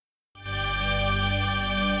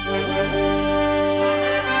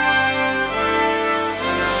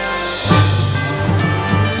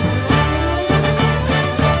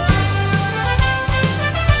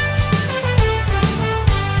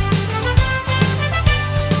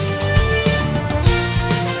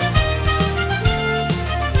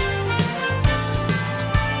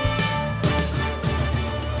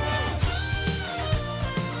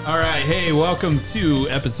welcome to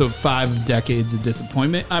episode 5 of Decades of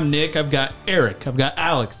Disappointment. I'm Nick. I've got Eric. I've got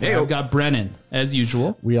Alex. And I've got Brennan, as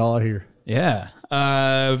usual. We all are here. Yeah.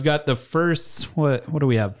 We've got the first, what do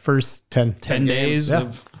we have? First 10 days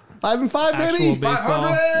of 5 and 5, actual baby. baseball.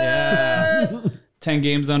 500! Yeah. 10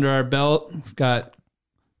 games under our belt. We've got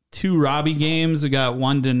 2 Robbie games. We got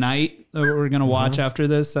one tonight that we're going to watch after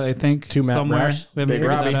this, I think. 2 Matt somewhere. Brash. We haven't Big figured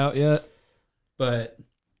Robbie. that out yet. But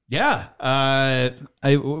yeah.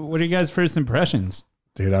 What are you guys' first impressions?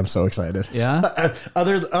 Dude, I'm so excited. Yeah.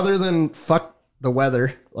 Other than fuck the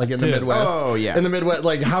weather, like in the Dude. Midwest. Oh, yeah. In the Midwest,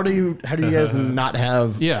 like how do you guys not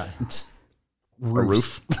have Yeah.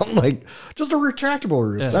 roofs? Like just a retractable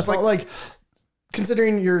roof. Yeah. That's like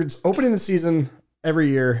considering you're opening the season every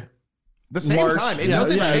year. The same March, time. It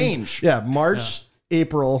doesn't change. Yeah, March,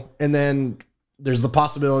 April, and then there's the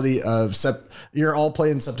possibility of you're all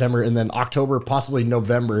playing September and then October, possibly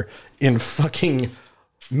November in fucking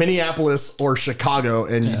Minneapolis or Chicago,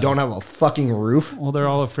 and you don't have a fucking roof. Well, they're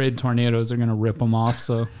all afraid tornadoes are going to rip them off.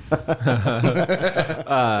 So I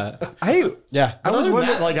was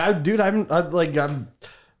wondering, I'm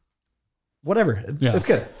whatever. Yeah. It's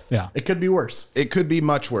good. yeah. It could be worse. It could be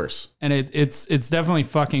much worse. And it's definitely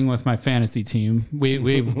fucking with my fantasy team.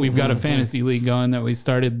 We've got a fantasy league going that we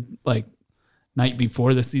started like night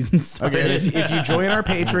before the season started. Okay, if you join our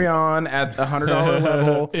Patreon at the $100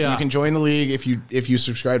 level, Yeah. you can join the league. If you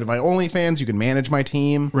subscribe to my OnlyFans, you can manage my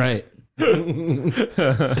team. Right.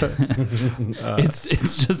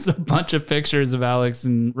 It's just a bunch of pictures of Alex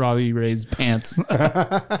and Robbie Ray's pants. Don't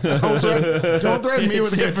threaten me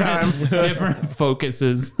with a good time. Different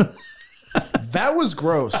focuses. That was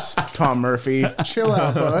gross, Tom Murphy. Chill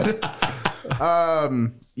out, bud.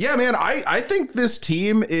 Yeah, man, I think this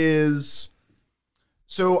team is...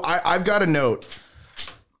 So I've got a note.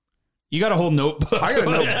 You got a whole notebook. I got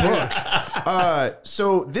a notebook.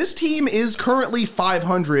 So this team is currently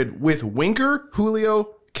 500 with Winker,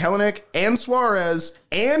 Julio, Kelenic, and Suarez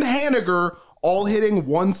and Haniger all hitting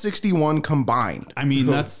 161 combined. I mean,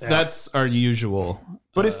 that's our usual.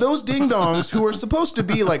 But if those ding dongs who are supposed to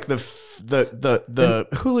be like the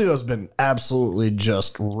Julio's been absolutely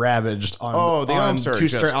just ravaged on the umps are two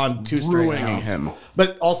just straight ruining counts. him.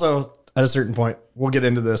 But also at a certain point, we'll get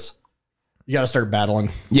into this. You got to start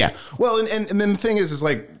battling. Yeah. Well, and then the thing is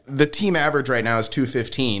like the team average right now is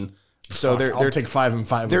 215. So I'll take 5 and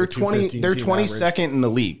 5. They're 22nd in the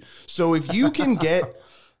league. So if you can get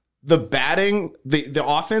the batting, the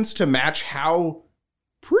offense to match how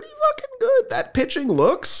pretty fucking good that pitching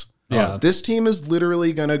looks. Yeah. This team is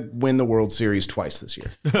literally going to win the World Series twice this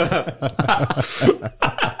year.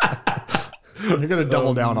 They're going to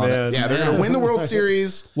double down on it. Yeah, they're going to win the World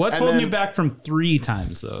Series. What's and holding then- you back from 3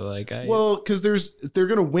 times though? Like, Well, because they're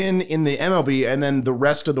going to win in the MLB, and then the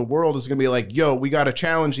rest of the world is going to be like, yo, we got to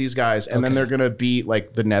challenge these guys. And then they're going to beat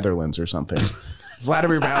like the Netherlands or something.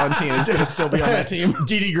 Vladimir Valentin is going to still be on that team.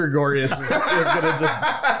 Didi Gregorius is going to just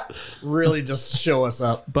really just show us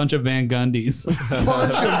up. bunch of Van Gundys.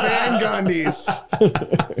 Bunch of Van Gundys.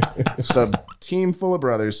 Just a team full of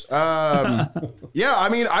brothers. Yeah, I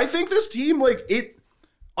mean, I think this team, like, it.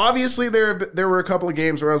 Obviously, there were a couple of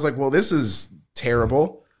games where I was like, well, this is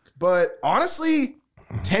terrible. But honestly,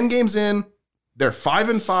 10 games in, they're 5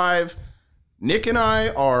 and 5. Nick and I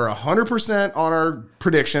are 100% on our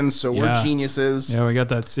predictions, so we're Yeah. geniuses. Yeah, we got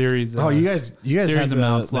that series. Oh, you guys Series had the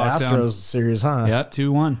amounts locked Astros down. series, huh? Yeah,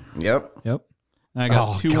 2-1. Yep. Yep. And I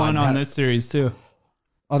got 2-1 on this series too.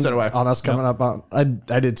 On, So do I. On us coming up on,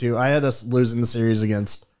 I did too. I had us losing the series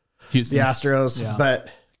against Houston. the Astros, Yeah. but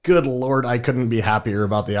good Lord, I couldn't be happier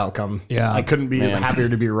about the outcome. Yeah. I couldn't be happier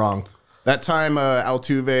to be wrong. That time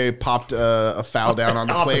Altuve popped a foul down on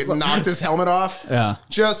the plate and knocked his helmet off. Yeah.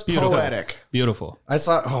 Just Beautiful. poetic. Beautiful. I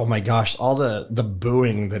saw, oh my gosh, all the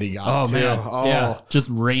booing that he got. Oh too. man. Oh. Yeah. Just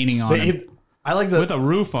raining on him. I like the With a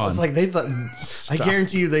roof on. It's like they thought. I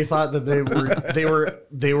guarantee you, they thought that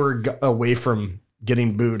they were away from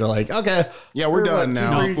getting booed. Like, okay, Yeah, we're done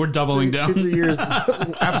now. No, we're doubling down. 2-3 years.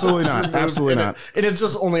 Absolutely not. Absolutely not. And it's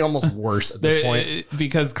just only almost worse at this point.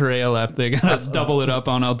 Because Correa left, they got to double it up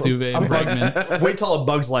on Altuve and Bregman. Wait till A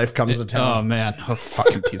Bug's Life comes to Oh town. man, a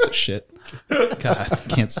fucking piece of shit. God,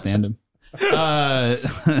 can't stand him.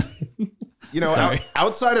 You know,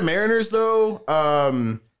 outside of Mariners, though,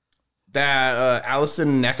 that Alyssa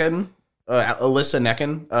Necken,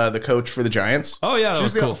 the coach for the Giants. Oh yeah, that She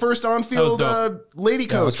was was the cool. first on-field That was lady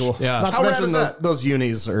coach. Cool. Yeah. Not How to rad mention is that? those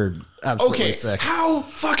unis are absolutely Okay, sick. how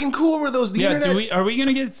fucking cool were those? The Yeah, internet. are we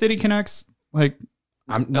gonna get City Connects? Like,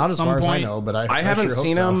 I'm not at as some far as I point- know, but I haven't sure hope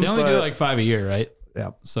seen so. them. they only do But- like 5 a year, right? Yeah.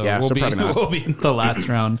 So Yeah, we'll so be probably not. we'll be in the last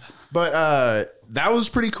round. But that was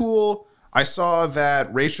pretty cool. I saw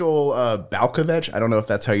that Rachel Balkovich, I don't know if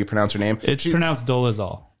that's how you pronounce her name. It's pronounced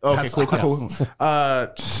Dolezal. Okay, cool.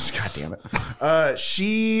 God damn it.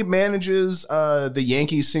 She manages the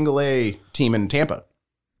Yankees single A team in Tampa.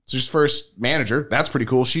 So she's first manager. That's pretty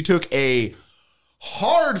cool. She took a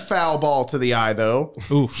hard foul ball to the eye, though.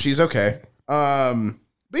 Oof. She's okay.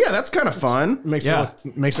 But yeah, that's kind of fun. Makes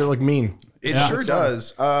her look mean. It sure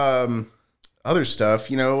does. Other stuff,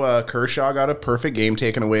 Kershaw got a perfect game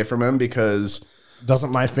taken away from him because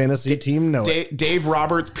Doesn't my fantasy team know it? Dave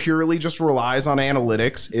Roberts purely just relies on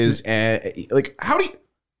analytics.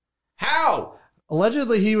 How?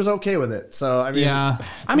 Allegedly, he was okay with it. So I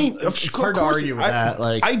mean, It's hard to argue with that.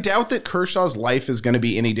 Like, I doubt that Kershaw's life is going to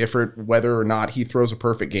be any different whether or not he throws a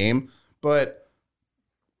perfect game. But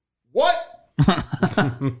what?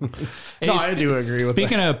 Hey, I do agree with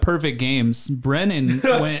Speaking of perfect games, Brennan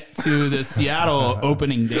went to the Seattle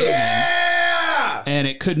opening day game, and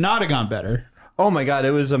it could not have gone better. Oh my God,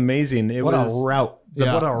 it was amazing. what a route!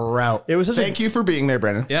 Yeah. What a route! It was such Thank you for being there,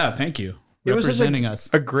 Brennan. Yeah, thank you. It was Representing us.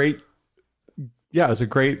 a great, it was a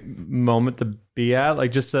great moment to be at.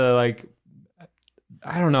 Like just I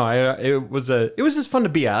don't know. It was just fun to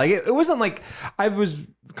be at. Like it wasn't like I was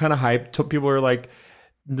kind of hyped. People were like,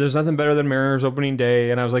 "There's nothing better than Mariners opening day,"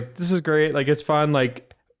 and I was like, "This is great. Like it's fun." Like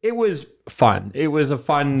it was fun. It was a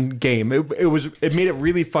fun game. It made it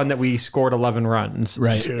really fun that we scored 11 runs.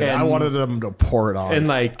 Right. Dude, And- I wanted them to pour it on. And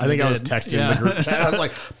like I think I was texting the group chat. I was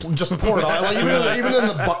like, just pour it on. Like even in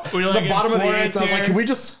the bottom of the eighth, I was like, can we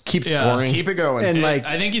just keep scoring? Keep it going. and like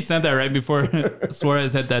I think you sent that right before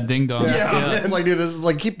Suarez hit that ding dong. Yeah, it's like, dude, this is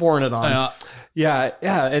like, keep pouring it on. Yeah,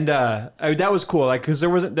 and that was cool. Like, because there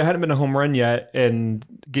hadn't been a home run yet, and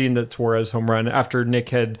getting the Suarez home run after Nick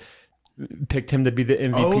had picked him to be the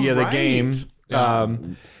MVP of the right.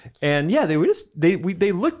 game. And yeah,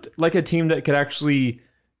 they looked like a team that could actually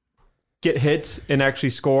get hits and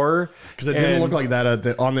actually score. Because it didn't look like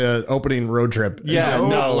that on the opening road trip. Yeah, it did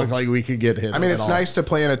not no. look like we could get hits. I mean, at it's all. nice to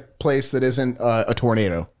play in a place that isn't a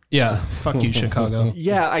tornado. Yeah. Fuck you, Chicago.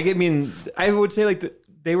 Yeah, I mean, I would say like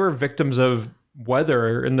they were victims of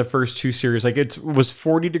weather in the first two series. Like it was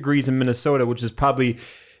 40 degrees in Minnesota, which is probably,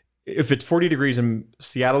 if it's 40 degrees in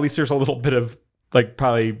Seattle, at least there's a little bit of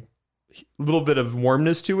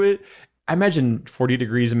warmness to it. I imagine 40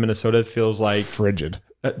 degrees in Minnesota feels like frigid.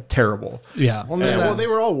 Terrible. Yeah. Well, they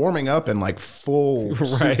were all warming up in like full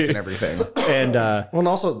suits Right. and everything. And And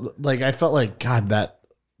also, like, I felt like, God,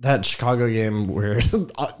 that Chicago game where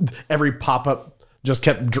every pop up just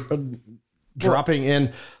kept dropping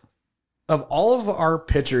in. Of all of our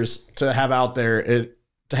pitchers to have out there,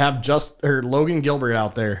 to have Logan Gilbert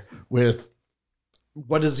out there with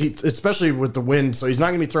what is he, especially with the wind, so he's not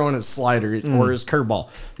going to be throwing his slider or his curveball.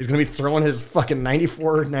 He's going to be throwing his fucking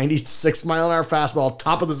 94, 96 mile an hour fastball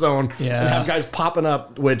top of the zone and have guys popping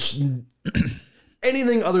up, which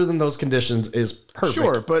anything other than those conditions is perfect.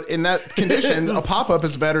 Sure, but in that condition, a pop-up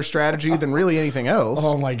is a better strategy than really anything else.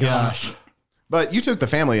 Oh my gosh. But you took the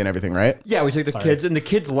family and everything, right? yeah, we took the kids, and the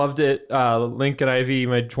kids loved it. Link and Ivy,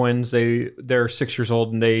 my twins, they're 6 years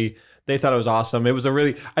old, and they thought it was awesome. It was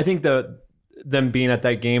I think them being at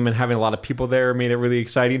that game and having a lot of people there made it really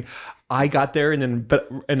exciting. I got there and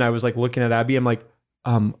I was like looking at Abby. I'm like,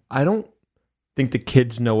 I don't think the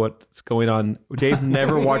kids know what's going on. They've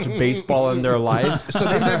never watched baseball in their life. So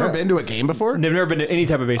they've never been to a game before? They've never been to any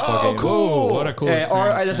type of baseball game. Cool. What a cool That's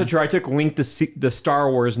experience. not true. I took Link to see the Star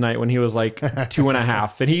Wars night when he was like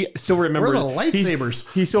 2.5, and he still remembers. Where are the lightsabers?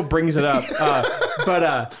 He still brings it up.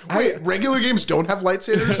 Wait, regular games don't have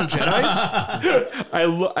lightsabers and Jedis?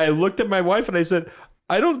 I looked at my wife and I said,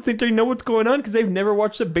 I don't think they know what's going on because they've never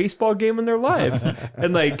watched a baseball game in their life.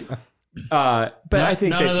 And like, but I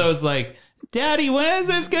think none of those like, Daddy, when is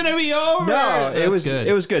this gonna be over? No, That's it was good.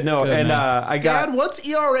 It was good. No, Good, and man. I got Dad, what's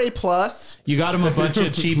ERA plus? You got him a bunch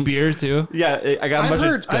of cheap beer too. yeah, I got a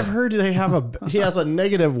bunch I've heard he has a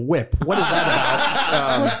negative whip. What is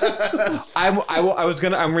that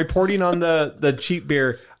about? I'm reporting on the cheap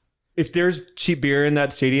beer. If there's cheap beer in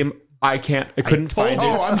that stadium, I couldn't find it.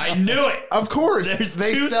 I knew it. Of course. There's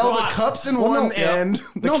They two sell slots. the cups in one end,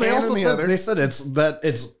 the No, can they also in the said other. they said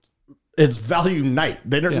it's value night.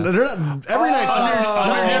 They're not every night's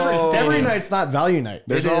not every night's not value night.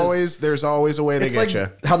 There's It is- always a way they it's get like you.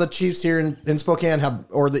 how the Chiefs here in Spokane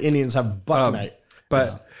or the Indians have Buck night.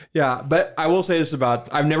 But I will say this about,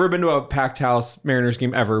 I've never been to a packed house Mariners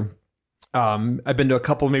game ever. I've been to a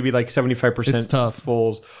couple, maybe like 75% It's tough.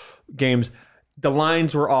 fulls games. The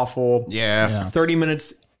lines were awful. Yeah. 30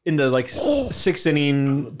 minutes into like sixth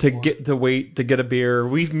inning to get a beer.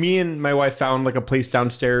 Me and my wife found like a place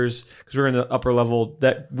downstairs because we were in the upper level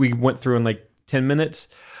that we went through in like 10 minutes.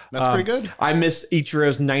 That's pretty good. I missed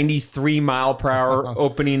Ichiro's 93 mile per hour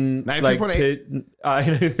opening,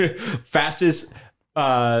 93.8. fastest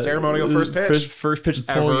Ceremonial first pitch. First pitch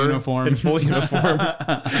Full ever uniform. in full uniform.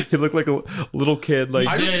 He looked like a little kid. Like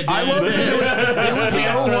I love that it was the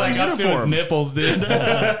Pants were L1 like up to his uniform. nipples, dude.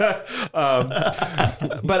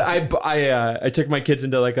 but I took my kids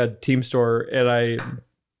into like a team store, and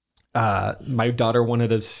my daughter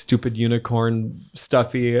wanted a stupid unicorn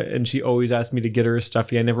stuffy, and she always asked me to get her a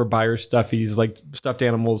stuffy. I never buy her stuffies, like stuffed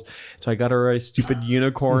animals. So I got her a stupid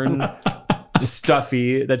unicorn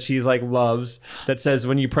stuffy that she's like loves, that says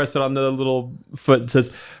when you press it on the little foot, it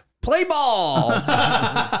says play ball.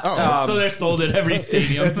 So they're sold at every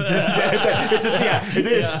stadium. It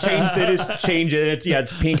is change it.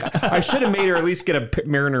 It's pink. I should have made her at least get a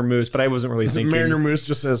Mariner Moose, but I wasn't really thinking. Mariner Moose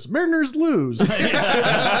just says Mariners lose.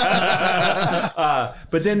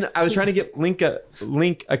 But then I was trying to get Link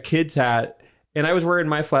a kid's hat, and I was wearing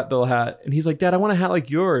my flat bill hat, and he's like, Dad, I want a hat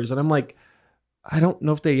like yours. And I'm like, I don't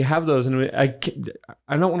know if they have those, and I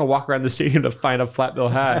don't want to walk around the stadium to find a flat bill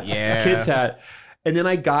hat, Yeah. kid's hat. And then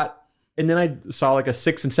I saw like a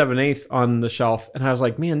 6 7/8 on the shelf, and I was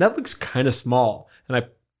like, man, that looks kind of small. And I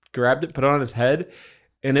grabbed it, put it on his head,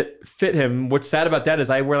 and it fit him. What's sad about that is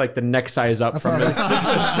I wear like the next size up from it. 6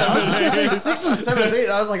 and 7/8.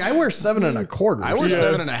 I was like, I wear 7 1/4. I wear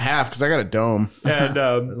 7.5 because I got a dome. And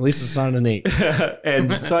At least it's not an 8.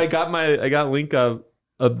 and so I got Link a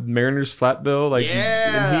Mariners flat bill, like,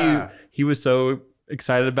 Yeah. and he was so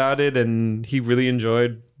excited about it, and he really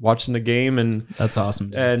enjoyed watching the game, and That's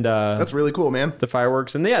awesome. Dude. and That's really cool, man. the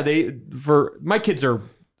fireworks. And yeah, for my kids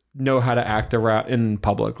know how to act around in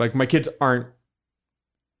public. Like my kids aren't.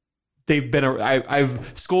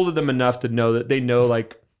 I've scolded them enough to know that they know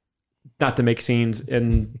like not to make scenes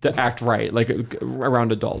and to act right, like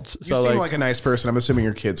around adults. You seem like a nice person. I'm assuming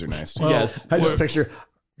your kids are nice too. Yes. I just picture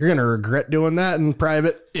you're gonna regret doing that in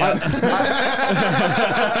private. Yeah.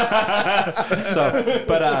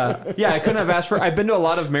 I couldn't have asked for. I've been to a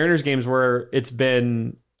lot of Mariners games where it's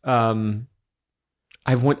been, I've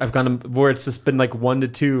gone to where it's just been like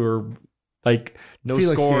 1-2 or like no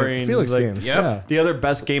scoring. Felix like, games. Yep. Yeah. The other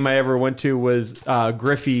best game I ever went to was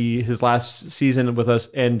Griffey, his last season with us,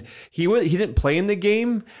 and he didn't play in the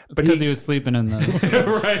game, but because he was sleeping in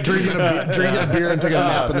the right. Drinking a beer and taking a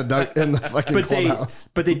nap in the fucking clubhouse.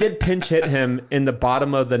 But they did pinch hit him in the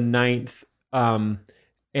bottom of the 9th,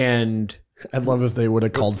 and I'd love if they would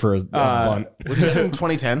have called for a bunt. Was this in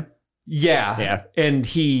 2010? yeah, and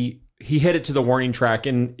he hit it to the warning track,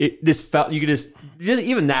 and it just felt, you could just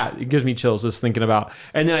even that, it gives me chills just thinking about.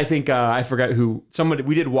 And then I think I forgot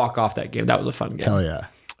we did walk off that game. That was a fun game. Hell yeah.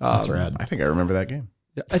 That's rad. I think I remember that game.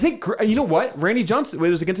 I think, you know what, Randy Johnson, it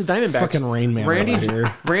was against the Diamondbacks. Fucking Rain Man over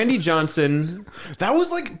here. Randy Johnson That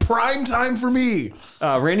was like prime time for me.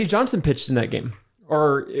 Randy Johnson pitched in that game.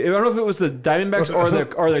 Or I don't know if it was the Diamondbacks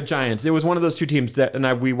or the Giants. It was one of those two teams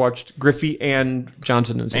we watched Griffey and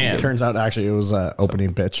Johnson in the same It game. turns out actually it was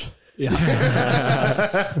opening pitch.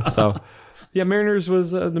 So, yeah, Mariners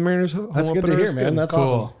was the Mariners. That's good to hear, man. That's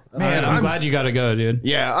awesome. Man, I'm glad you got to go, dude.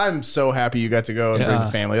 Yeah, I'm so happy you got to go and bring Yeah.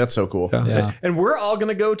 the family. That's so cool. Yeah. And we're all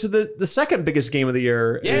gonna go to the second biggest game of the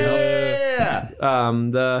year. Yeah.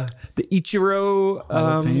 The Ichiro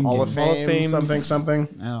Hall of Fame Hall of Fame, something.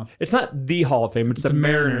 Yeah. It's not the Hall of Fame. It's the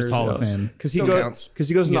Mariners Hall of Fame. because he Still goes counts. because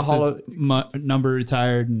he goes in the Gets Hall his of number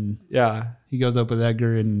retired, and he he goes up with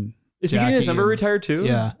Edgar and is he getting his Jackie number and- retired too?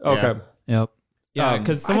 Yeah. Okay. Yep. Yeah,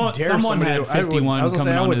 because someone had 51 I was gonna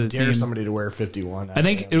coming say, I onto would the dare team. somebody to wear 51. I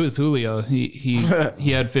think it was Julio. He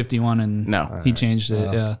had 51 and No. he changed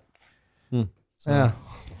it. Yeah. Yeah.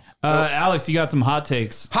 Alex, you got some hot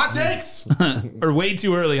takes, Hot takes. or way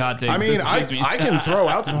too early hot takes? I mean, Excuse me. I can throw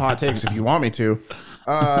out some hot takes if you want me to.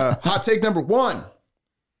 Hot take number 1.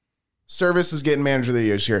 Service is getting manager of the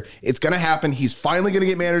year this year. It's going to happen. He's finally going to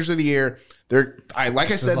get manager of the year. They're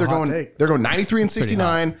 93 and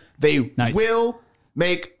 69. They Nice. will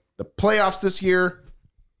make the playoffs this year.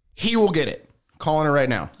 He will get it. Calling it right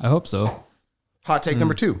now. I hope so. Hot take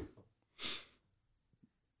number 2.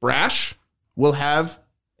 Brash will have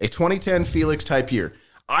a 2010 Felix type year.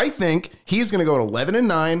 I think he's going to go to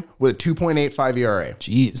 11-9 with a 2.85 ERA.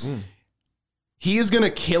 Jeez. He is going to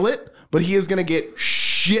kill it, but he is going to get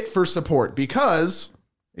shit for support because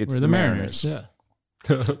it's We're the Mariners. Yeah.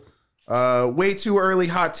 Way too early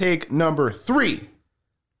hot take number 3.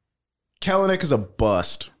 Kellenic is a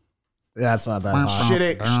bust. That's not that hot.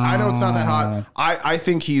 Shit, I know it's not that hot. I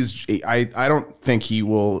think I don't think he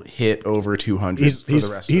will hit over 200 for the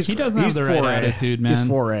rest of his He doesn't have He's the right 4A. attitude, man. He's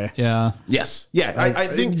 4A. Yeah. Yes. Yeah. I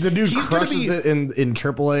think the dude he's gonna crushes be, it in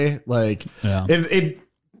AAA. Like, Yeah.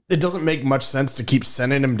 it doesn't make much sense to keep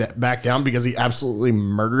sending him back down because he absolutely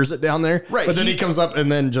murders it down there. Right. But then he comes up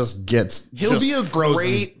and then just gets. He'll just be a frozen.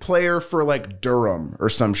 great player for like Durham or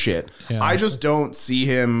some shit. Yeah. I just don't see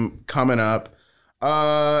him coming up.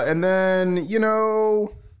 And then,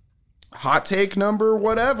 hot take number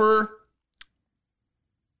whatever.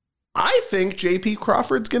 I think JP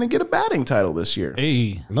Crawford's going to get a batting title this year.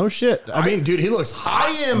 Hey, No shit. I mean, dude, he looks hot.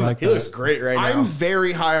 He looks great right now. I'm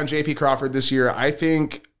very high on JP Crawford this year. I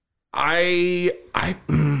think okay,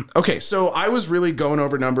 so I was really going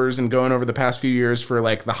over numbers and going over the past few years for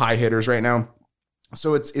like the high hitters right now.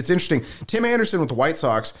 So it's interesting. Tim Anderson with the White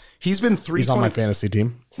Sox, he's been 320. He's on my fantasy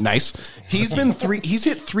team. Nice. He's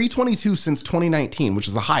hit 322 since 2019, which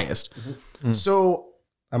is the highest. So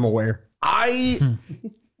I'm aware.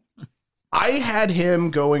 I had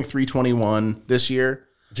him going 321 this year.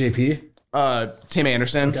 JP? Tim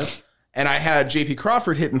Anderson. Okay. And I had JP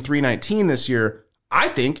Crawford hitting 319 this year. I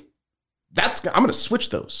think I'm going to switch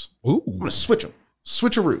those. ooh, I'm going to switch them.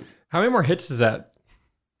 Switcheroo. How many more hits is that?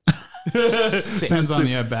 depends on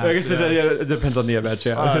the at I guess bats. it depends on the at bats.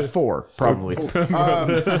 Yeah. 4 probably.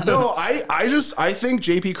 No, I think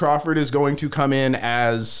JP Crawford is going to come in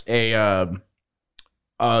as like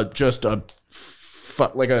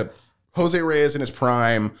a Jose Reyes in his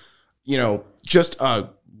prime, just a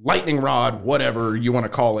lightning rod, whatever you want to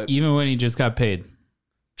call it. Even when he just got paid.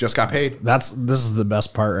 Just got paid. This is the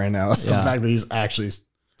best part right now. It's the fact that he's actually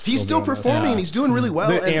He's still doing this. performing. Yeah. And he's doing really well.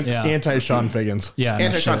 the and anti Sean Figgins. Yeah, no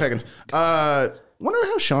Anti-Sean shit. Figgins. Wonder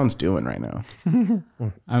how Sean's doing right now.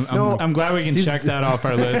 I'm glad we can check that off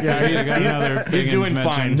our list. Yeah, he's got another. He's doing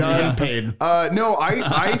fine. Yeah. Paid. No,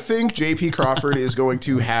 I think JP Crawford is going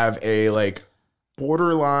to have a like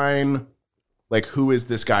borderline, like who is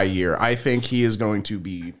this guy year. I think he is going to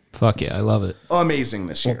be Fuck yeah, I love it. amazing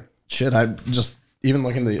this year. Shit, I just even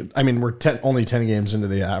looking we're only 10 games into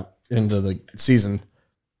the season.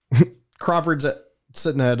 Crawford's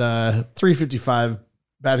sitting at 355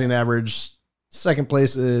 batting average. Second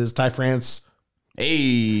place is Ty France,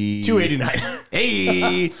 Hey, 289.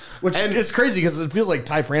 Hey, Which it's crazy because it feels like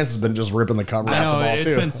Ty France has been just ripping the cover I off know, the ball it's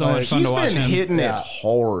too. been so much fun he's to watch been him. hitting it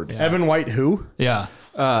hard. Evan White, who? Yeah.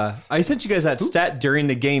 I sent you guys that stat during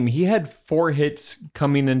the game. He had 4 hits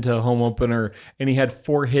coming into home opener, and he had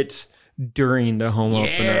 4 hits during the home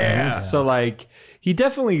opener. So like, he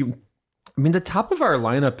definitely. I mean, the top of our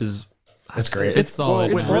lineup is. That's great. It's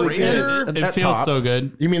solid. with man. Frazier it at feels top. so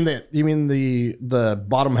good. You mean the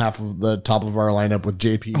bottom half of the top of our lineup with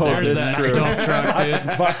JP? There's that's that true. dump truck,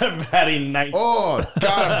 dude. batting 90. Oh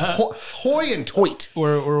God, Hoy and Toit.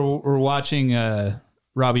 We're watching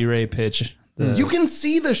Robbie Ray pitch. You can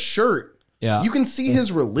see the shirt. Yeah. You can see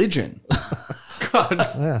his religion.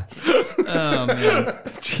 Oh man.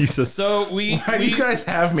 Jesus. So Why do you guys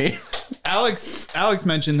have me? Alex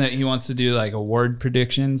mentioned that he wants to do like award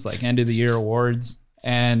predictions, like end of the year awards.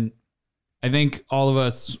 And I think all of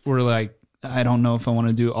us were like, I don't know if I want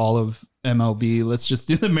to do all of MLB. Let's just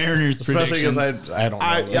do the Mariners Especially predictions. because I don't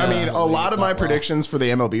know. I mean, a lot of my predictions for the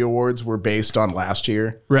MLB awards were based on last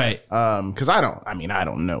year. Right. Because I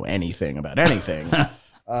don't know anything about anything.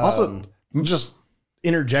 Also, just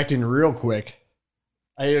interjecting real quick,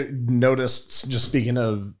 I noticed, just speaking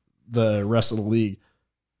of the rest of the league,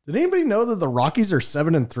 did anybody know that the Rockies are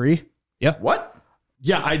 7-3? What?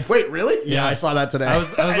 Yeah, Wait, really? Yeah, I saw that today. I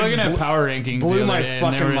was looking at power rankings. blew the other my day,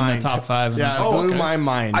 and they fucking were in mind. the top 5. Yeah, And it blew okay. my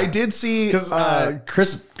mind. I did see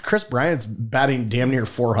Because Chris Bryant's batting damn near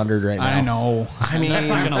 400 right now. I know. I mean, That's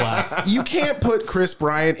not gonna last. You can't put Chris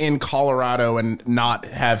Bryant in Colorado and not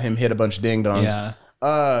have him hit a bunch of ding dongs. Yeah.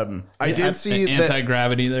 I did see that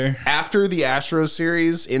anti-gravity there. after the Astros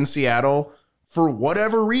series in Seattle, for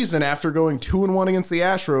whatever reason, after going 2-1 against the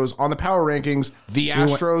Astros on the power rankings, the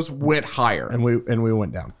Astros went higher. And we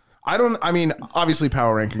went down. I mean, obviously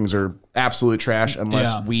power rankings are absolute trash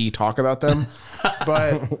unless we talk about them.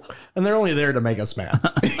 But And they're only there to make us mad.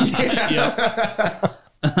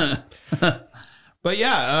 But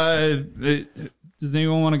yeah, does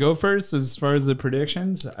anyone want to go first as far as the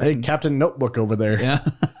predictions? Hey, Captain Notebook over there. Yeah.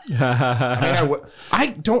 I mean, I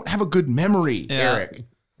don't have a good memory, Eric.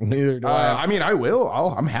 Neither do I. I mean, I will.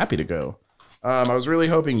 I'm happy to go. I was really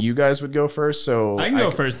hoping you guys would go first, so I can go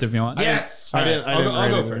first if you want. Yes, I didn't I'll write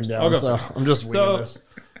go anything first. down, I'll go so first. I'm just winging this.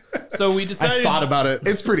 So we I decided. thought about it.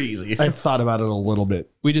 it's pretty easy. I thought about it a little bit.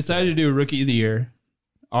 We decided to do Rookie of the Year,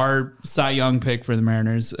 our Cy Young pick for the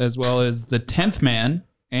Mariners, as well as the 10th man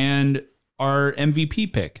and our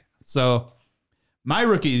MVP pick. So my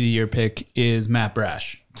Rookie of the Year pick is Matt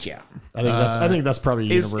Brash. Yeah, I think that's probably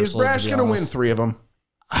universal. is Brash to be gonna win honest. 3 of them?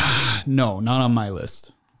 No, not on my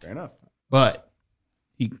list, Fair enough. but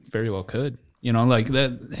he very well could. You know, like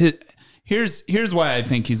that. Here's why I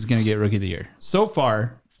think he's going to get Rookie of the Year. So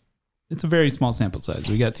far, it's a very small sample size.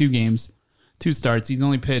 We got 2 games, 2 starts. He's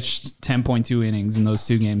only pitched 10.2 innings in those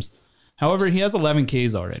 2 games. However, he has 11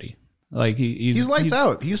 Ks already. Like he's lights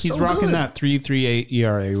out. He's so rocking good. that 3.38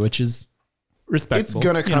 ERA, which is respectable. It's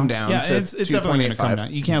gonna come down. Yeah, to it's definitely gonna come 2.85.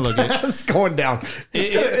 down. You can't look at It's going down.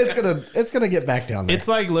 It's gonna get back down there. It's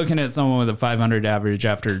like looking at someone with a 500 average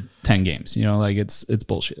after 10 games. You know, like it's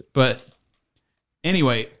bullshit. But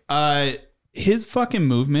anyway, his fucking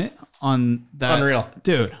movement on that, Unreal.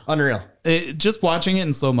 dude. Unreal. Just watching it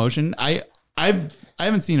in slow motion, I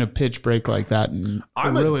haven't seen a pitch break like that in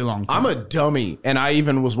a really long time. I'm a dummy, and I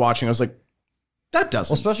even was watching. I was like, that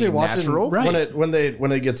doesn't Especially seem watching natural. Right. when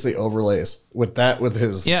it gets the overlays with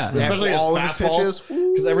his especially his all of his fastballs, pitches.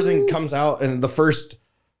 because everything comes out and the first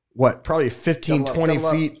probably 15 20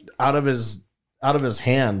 feet out of his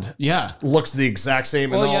hand Yeah. looks the exact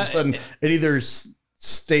same, and Well, all yeah, of a sudden it either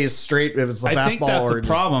stays straight if it's the I fastball, think that's or the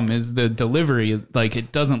problem is the delivery. Like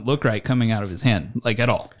it doesn't look right coming out of his hand, like at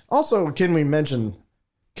all. Also, can we mention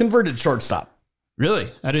converted shortstop?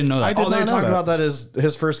 Really? I didn't know that. They talked about that as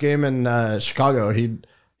his first game in Chicago.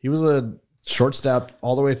 He was a shortstop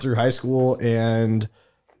all the way through high school, and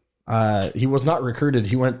he was not recruited.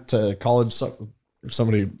 He went to college.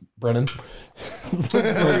 Brennan. He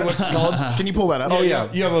went to college. Can you pull that up? Oh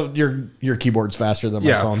yeah, you have your keyboard's faster than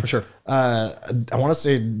my phone for sure. I want to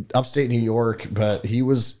say upstate New York, but he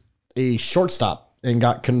was a shortstop and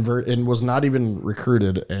got converted and was not even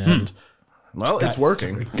recruited, and Well, it's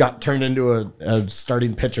working. got turned into a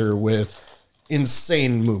starting pitcher with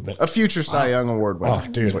insane movement. A future Cy Young Award winner.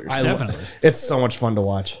 Oh, dude, Definitely. it's so much fun to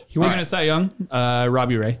watch. Speaking of Cy Young,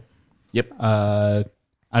 Robbie Ray. Yep. I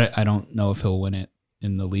don't know if he'll win it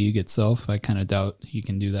in the league itself. I kind of doubt he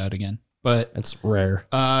can do that again. But It's rare.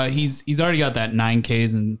 he's already got that 9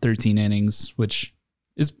 Ks in 13 innings, which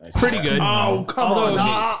is pretty good. Oh, come on.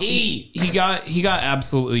 Although he got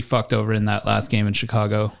absolutely fucked over in that last game in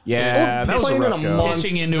Chicago. Yeah, that was a playing rough in a go. month.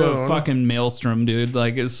 Pitching into a fucking maelstrom, dude.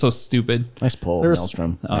 Like it's so stupid. Nice pull, There's-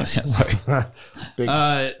 Maelstrom. Oh, yeah,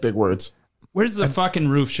 sorry. Big words. Where's the fucking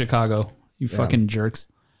roof, Chicago? You fucking jerks.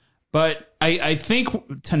 But I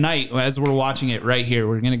think tonight, as we're watching it right here,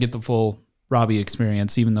 we're going to get the full Robbie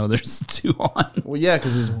experience, even though there's 2 on. Well, yeah,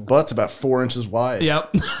 because his butt's about 4 inches wide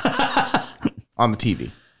Yep. on the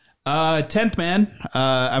TV. 10th man,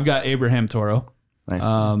 I've got Abraham Toro.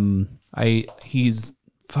 Nice. He's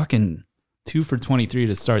fucking 2 for 23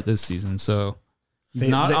 to start this season, so he's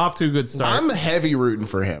not off to a good start. I'm heavy rooting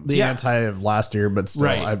for him. The anti of last year, but still,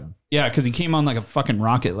 Right. Yeah, because he came on like a fucking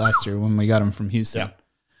rocket last year when we got him from Houston.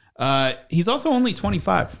 He's also only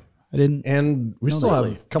 25. and we still have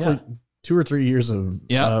a couple, 2 or 3 years of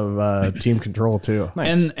team control too.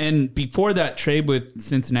 Nice. And before that trade with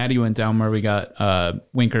Cincinnati went down, where we got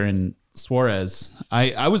Winker and Suarez,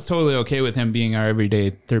 I was totally okay with him being our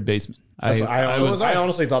everyday third baseman. I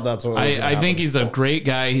honestly thought that's what. I think he's a great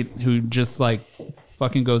guy who just like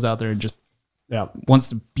fucking goes out there and just yeah. wants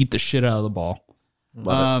to beat the shit out of the ball.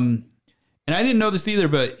 And I didn't know this either,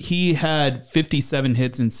 but he had 57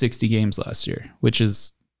 hits in 60 games last year, which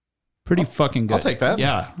is pretty fucking good. I'll take that.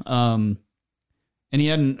 Yeah. And he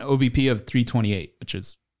had an OBP of 328, which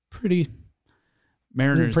is pretty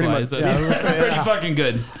Mariners Pretty wise. much, That's yeah, I was gonna say, pretty yeah. fucking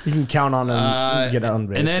good. You can count on him and get on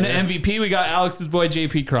base. And then there. MVP, we got Alex's boy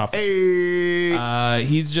JP Crawford. Hey.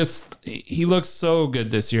 He looks so good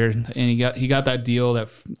this year, and he got that deal,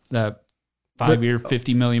 that 5-year,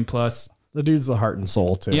 50 million plus. The dude's the heart and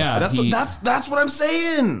soul too. Yeah, That's what I'm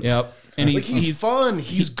saying. Yep. And He's fun.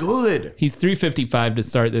 He's good. He's 355 to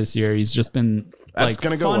start this year. He's just been That's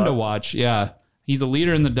gonna go fun to up. watch. Yeah. He's a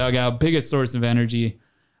leader in the dugout, biggest source of energy.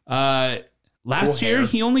 Last year,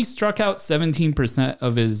 he only struck out 17%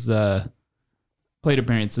 of his plate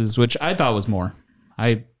appearances, which I thought was more.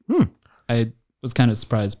 I was kind of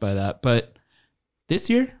surprised by that. But this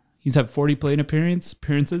year, he's had 40 plate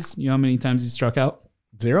appearances. You know how many times he struck out?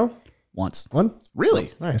 0 Once. 1.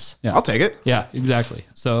 Really? Nice. Yeah. I'll take it. Yeah, exactly.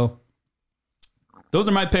 So those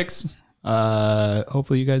are my picks.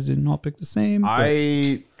 Hopefully you guys didn't all pick the same.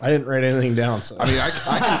 I didn't write anything down. So. mean,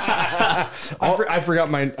 I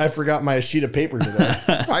forgot my sheet of paper today.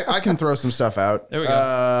 I can throw some stuff out. There we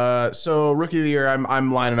go. So rookie of the year,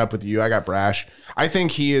 I'm lining up with you. I got Brash. I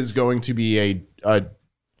think he is going to be a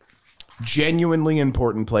genuinely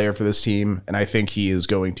important player for this team, and I think he is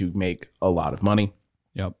going to make a lot of money.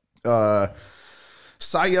 Yep.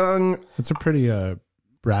 Cy Young. It's a pretty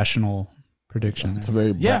rational prediction. It's a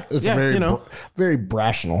very it's a very you know. very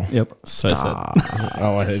brational. Yep. Stop.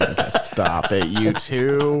 Stop it, you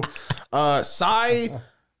two. Cy,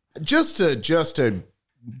 just to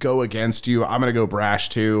go against you. I'm going to go Brash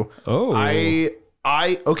too. Oh.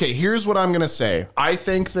 Okay, here's what I'm going to say. I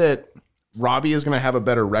think that Robbie is going to have a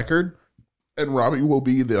better record and Robbie will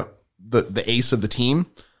be the ace of the team.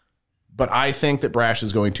 But I think that Brash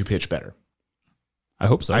is going to pitch better. I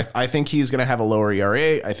hope so. I think he's going to have a lower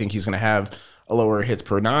ERA. I think he's going to have a lower hits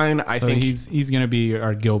per 9. I think he's going to be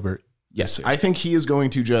our Gilbert. Yes, I think he is going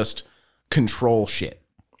to just control shit.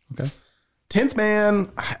 Okay. 10th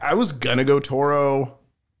man, I was going to go Toro,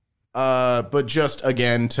 but just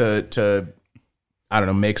again to I don't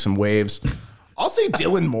know, make some waves. I'll say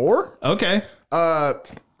Dylan Moore. Okay.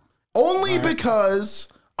 Only because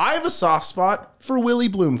I have a soft spot for Willie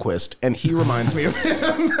Bloomquist, and he reminds me of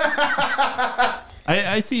him.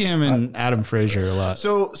 I see him in Adam Frazier a lot.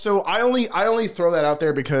 So I only throw that out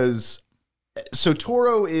there because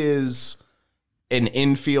Toro is an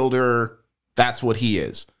infielder. That's what he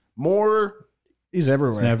is. Moore, he's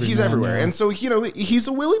everywhere. He's everywhere. Yeah. And so, he's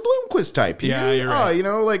a Willie Bloomquist type. Yeah, you're right.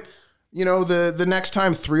 The next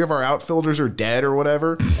time 3 of our outfilders are dead or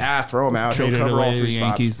whatever, throw him out. Traded He'll cover away all 3 the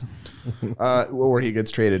spots. Yankees. Where he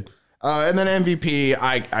gets traded. And then MVP,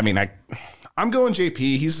 I'm going JP.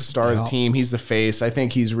 He's the star of the team. He's the face. I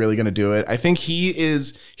think he's really going to do it. I think he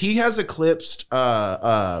has eclipsed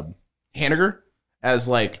Haniger as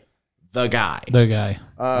like the guy. The guy.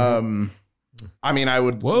 I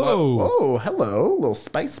would. Whoa, hello, little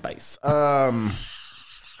spice.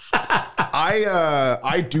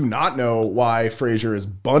 I do not know why Frazier is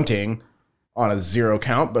bunting on a 0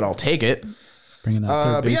 count, but I'll take it. Bringing that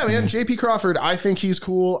third But yeah, baseman man, in. JP Crawford, I think he's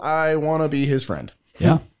cool. I want to be his friend.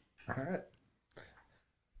 Yeah. All right.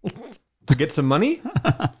 To get some money?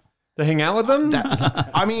 To hang out with them?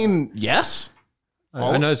 Yes.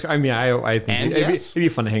 I know. I think And it'd yes. be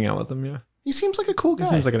fun to hang out with them. Yeah, He seems like a cool guy.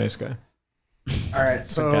 he seems like a nice guy. All right,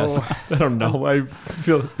 so Yes. I don't know. I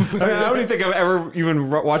feel. I don't even think I've ever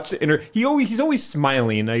even watched the interview. He's always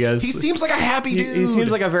smiling. I guess He seems like a happy dude. He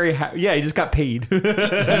seems like a very yeah. He just got paid. You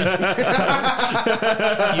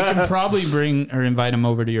can probably bring or invite him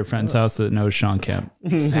over to your friend's house that knows Sean Kemp.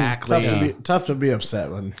 Exactly. tough to be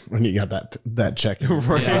upset when you got that check.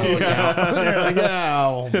 Right.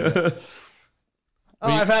 Oh,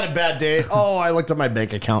 I've had a bad day. Oh, I looked at my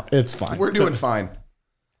bank account. It's fine. We're doing fine.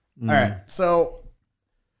 All right. So,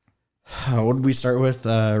 what did we start with?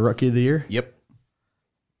 Rookie of the year? Yep.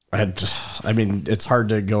 It's hard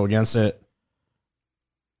to go against it.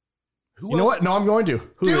 You know what? No, I'm going to.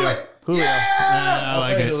 Julio. it. Julio. I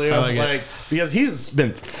like it. Julio. I like it. Because he's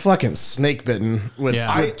been fucking snake bitten with,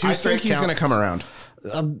 Yeah. with I 2 think straight he's going to counts. come around.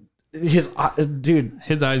 His dude,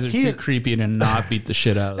 His eyes are too creepy to not beat the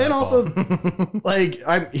shit out of that and also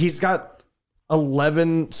ball. he's got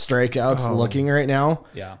 11 strikeouts looking right now.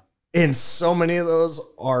 Yeah. And so many of those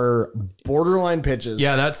are borderline pitches.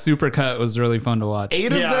 Yeah, that supercut was really fun to watch.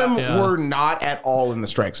 8 of them were not at all in the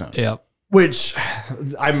strike zone. Yep. Which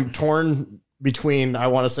I'm torn between. I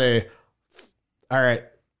want to say, all right,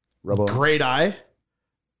 great eye.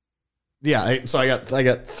 Yeah, so I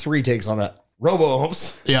got 3 takes on that. Robo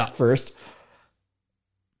umps. Yeah. First.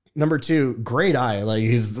 Number 2, great eye. Like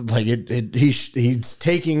he's he's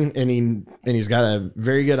taking and he's got a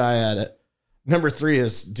very good eye at it. Number 3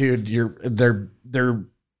 is, dude, the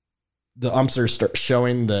umps are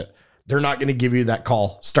showing that they're not going to give you that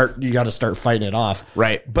call. You got to start fighting it off.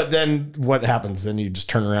 Right. But then what happens? Then you just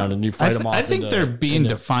turn around and you fight them off. I think they're being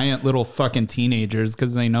defiant little fucking teenagers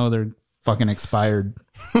because they know they're fucking expired.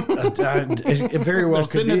 It very well They're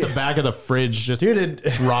could sitting be. at the back of the fridge just Dude,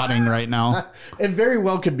 rotting right now. it very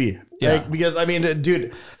well could be. Yeah. Because,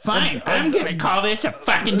 dude. Fine, I'm going to call this a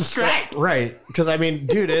fucking strike. Right. Because,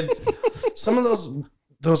 dude, some of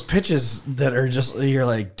those pitches that are just, you're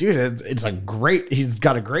like, dude, it's a great, he's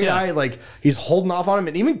got a great eye. Like, he's holding off on him.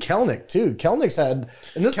 And even Kelnick, too. Kelnick's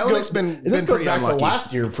been goes pretty back unlucky. to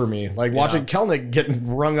last year for me. Like, watching Kelnick getting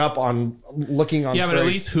rung up on looking on Yeah, strikes. but at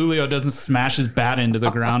least Julio doesn't smash his bat into the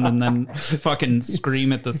ground and then fucking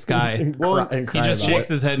scream at the sky. and He cry just about shakes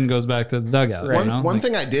his head and goes back to the dugout. Right. You know? One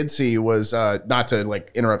thing I did see was not to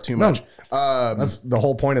like interrupt too much. That's the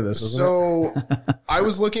whole point of this, isn't it? So I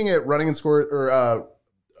was looking at running and score or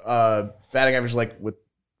batting average like with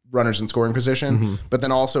runners in scoring position, but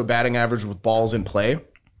then also batting average with balls in play.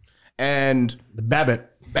 And The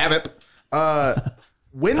BABIP.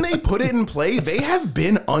 when they put it in play, they have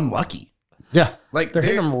been unlucky. Yeah. Like They're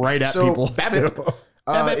hitting them right at people.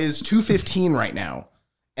 BABIP is 215 right now,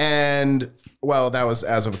 and well, that was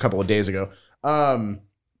as of a couple of days ago.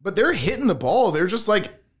 But they're hitting the ball. They're just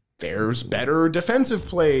like, there's better defensive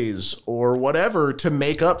plays or whatever to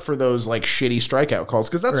make up for those like shitty strikeout calls,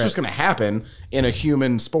 because that's just going to happen in a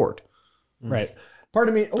human sport. Right.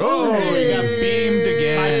 Pardon me. Oh, he got beamed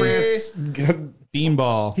again. Ty France.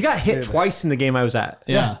 Beanball. He got hit twice in the game I was at.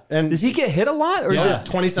 Yeah. And Does he get hit a lot? Or is yeah, it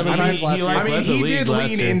 27 I mean, times last he year. like- I mean, led the he league did last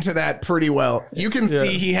lean year. into that pretty well. You can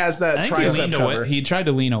see he has that I think he tricep leaned cover. away. He tried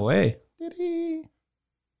to lean away. Did he?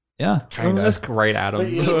 Yeah. That's right at him.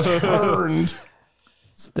 He turned.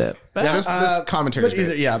 Step back. Yeah, this commentary is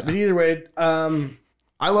But great. either way,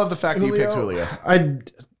 I love the fact that you picked Julio.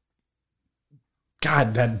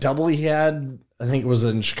 God, that double he had, I think it was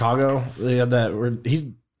in Chicago. They had that where he's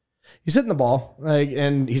hitting the ball, like,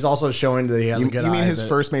 and he's also showing that he has a good eye. You mean his that-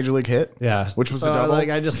 first major league hit? Yeah, Which was So, a double like,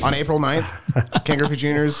 I just on April 9th. Ken Griffey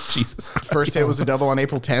Jr.'s Jesus Christ. first hit was a double on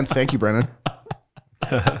April 10th. Thank you, Brennan.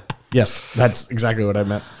 yes, that's exactly what I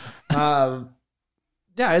meant.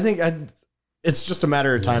 Yeah, I think it's just a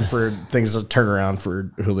matter of time for things to turn around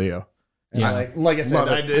for Julio. And Yeah. like I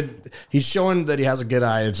said, Love he's showing that he has a good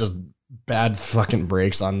eye. It's just bad fucking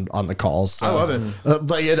breaks on the calls. So, I love it.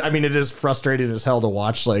 it is frustrating as hell to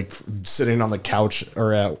watch, like sitting on the couch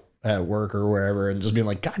or at work or wherever, and just being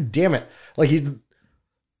like, God damn it! Like He's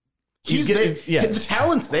getting, there. yeah, The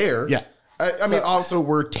talent's there. yeah. I mean, also,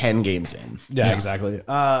 we're 10 games in. Yeah, exactly.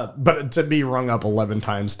 But to be rung up 11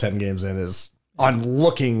 times, 10 games in is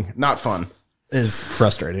Not fun. is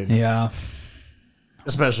frustrating, Yeah.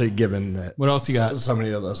 especially given that. What else you got? So many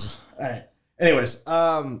of those. All right. Anyways,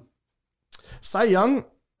 Cy Young,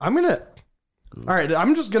 all right,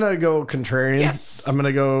 I'm just gonna go contrarian. Yes. I'm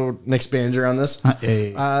gonna go Nick Spanger on this.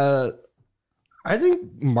 Hey. I think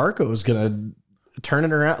Marco's gonna turn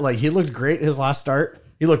it around. Like, he looked great his last start.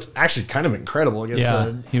 He looked actually kind of incredible against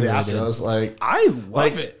he the really Astros. Like, I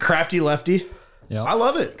love it. crafty lefty. Yep. I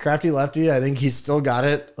love it. Crafty lefty. I think he's still got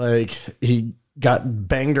it. Like, he got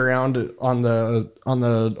banged around on the It's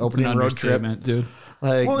an opening road trip. understatement, dude.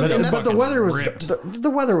 Like, Well, and that's but the weather was ripped. the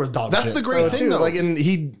weather was dog That's shit. the great thing, though. Like, and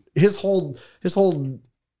his whole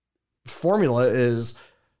formula is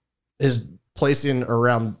placing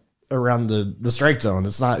around the strike zone.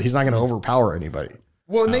 He's not going to overpower anybody.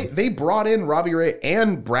 Well, and they brought in Robbie Ray,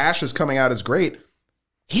 and Brash is coming out as great.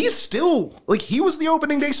 He's still, like, he was the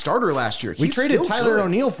opening day starter last year. We He's traded still Tyler good.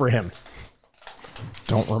 O'Neill for him.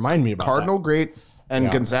 Don't remind me about Cardinal great, and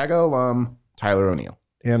Yeah. Gonzaga alum Tyler O'Neill.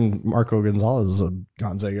 that. And Marco Gonzalez is a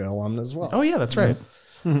Gonzaga alum as well. Oh yeah, that's right.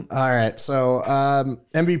 All right, so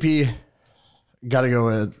MVP, got to go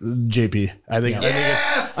with JP. I think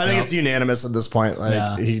it's unanimous at this point. Like,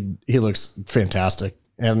 Yeah. he looks fantastic,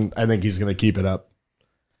 and I think he's going to keep it up.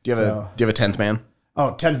 Do you have a 10th man?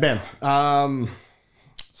 Oh, 10th man. I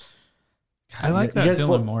like you that guys Dylan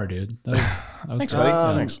both- Moore, dude. That was Thanks, good.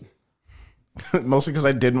 buddy. Thanks. Mostly because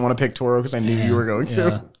I didn't want to pick Toro because I knew you were going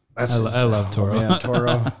to. Yeah. I love Toro. Yeah,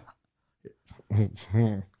 Toro.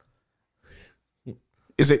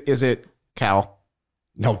 Is it Cal?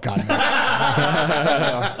 No, God, no.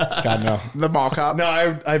 God, no. The mall cop? No,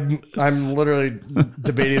 I'm literally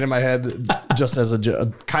debating in my head just as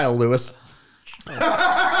a Kyle Lewis.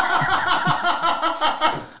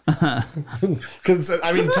 Because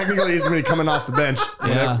I mean, technically, he's going to be coming off the bench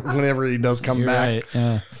whenever he does come You're back. right.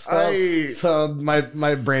 Yeah. So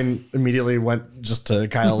my brain immediately went just to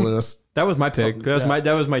Kyle Lewis. That was my pick. That was my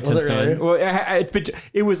 10th Was it really? man. Well,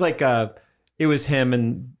 it was like it was him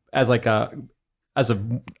and as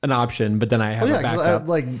an option, but then I have a Yeah, because backup.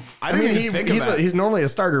 I didn't even think of that. he's normally a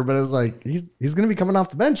starter, but it's like he's going to be coming off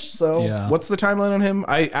the bench. So Yeah. What's the timeline on him?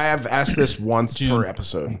 I have asked this once June. per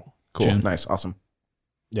episode. Cool. June. Nice. Awesome.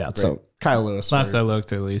 yeah. So Kyle Lewis. Last for- I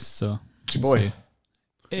looked, at least. So Your boy.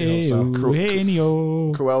 Hey, so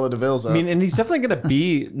Cruella DeVille's up. I mean, and he's definitely going to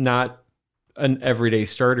be not an everyday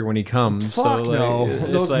starter when he comes. Fuck so, no.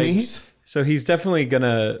 it's Those like- knees. So he's definitely going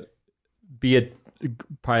to be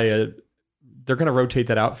they're going to rotate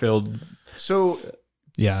that outfield so,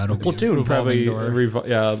 yeah, it'll be Platoon, a revolving probably,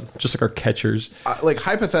 door. just like our catchers. like,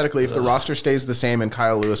 hypothetically, if the roster stays the same and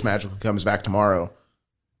Kyle Lewis magically comes back tomorrow,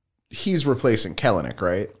 he's replacing Kellenic,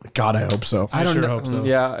 right? God, I hope so. I don't sure know. hope so.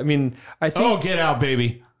 Yeah, I mean, I think Oh, get out,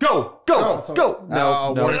 baby. go. No,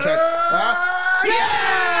 Water tech.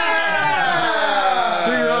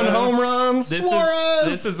 Three-run home runs.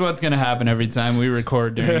 This is what's gonna happen every time we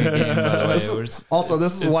record during a game. By the way, Also,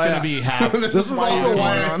 this is it's why gonna be half. this is also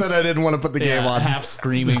why I said I didn't want to put the game on. half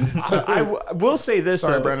screaming. I will say this.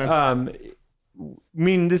 Sorry, though, Brendan. I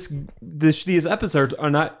mean, these episodes are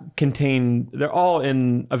not contained. They're all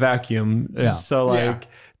in a vacuum. Yeah. So like,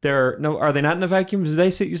 are they not in a vacuum? Did I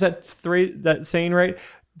use that saying right?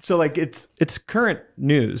 So like, it's current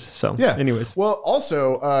news. So Yeah. Anyways, Well,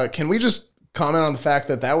 also, can we just comment on the fact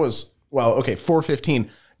that was, 4:15.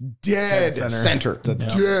 Dead center. Dead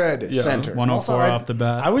center. 104 Also, off the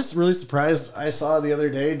bat. I was really surprised. I saw the other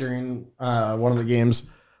day during one of the games.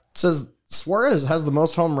 It says Suarez has the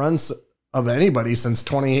most home runs of anybody since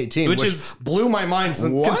 2018, which is- blew my mind.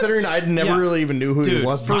 Considering I'd never really even knew who he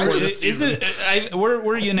was. for- before this season.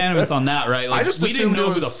 we're unanimous on that, right? Like, I just we didn't assumed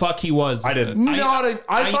know it who the was- fuck he was. I didn't.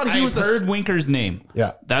 I thought he was I heard Winker's name.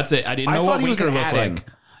 Yeah. That's it. I didn't I know thought what he was Winker an looked add-in. like.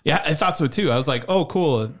 Yeah, I thought so too. I was like, oh,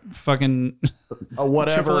 cool. Fucking a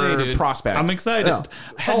whatever AAA, dude. prospect. I'm excited. Yeah.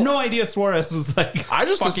 I had no idea Suarez was like I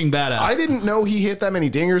just fucking badass. I didn't know he hit that many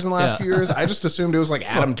dingers in the last Yeah. few years. I just assumed it was like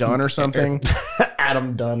Adam Dunn or something.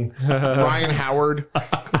 Adam Dunn. Ryan Howard.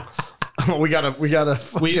 we got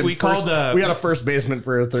a first baseman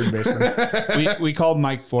for a third baseman. we called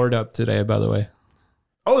Mike Ford up today, by the way.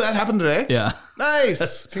 Oh, that happened today. Yeah.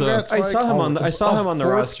 Nice. Congrats, I Mike. saw him on the, I saw him on the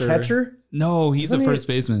Fourth roster. catcher. No, he's Isn't a he- first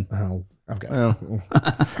baseman. Oh, okay.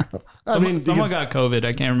 Someone got COVID.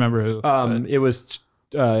 I can't remember who. It was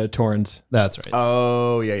Torrens. That's right.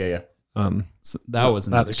 Oh, yeah. So that was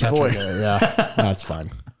another catcher. Boy, yeah, that's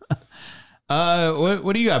fine.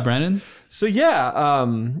 What do you got, Brennan? So yeah,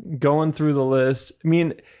 going through the list. I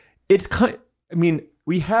mean,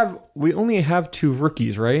 we only have 2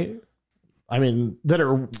 rookies, right? I mean, that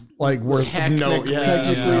are like worth Technically,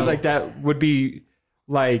 Technically, like that would be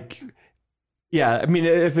like, yeah. I mean,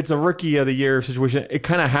 if it's a rookie of the year situation, it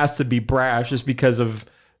kind of has to be Brash just because of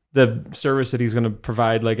the service that he's going to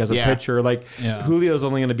provide, like as a pitcher. Like Julio's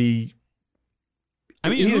only going to be. I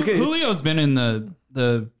mean, Julio's been in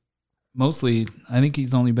the mostly. I think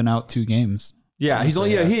he's only been out 2 games. Yeah, he's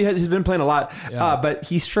been playing a lot, Yeah. but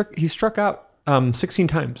he struck out 16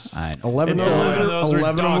 times. 11 Those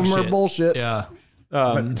of dog them are shit. bullshit. Yeah.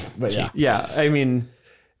 But yeah. Yeah, I mean,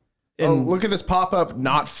 Oh, look at this pop up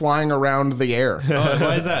not flying around the air. Oh,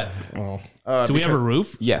 why is that? Do we have a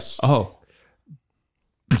roof? Yes. Oh,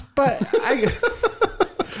 but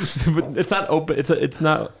but it's not open. It's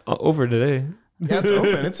not over today. Yeah, it's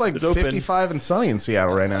open. It's like It's open. 55 and sunny in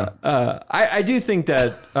Seattle right now. I do think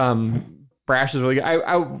that Brash is really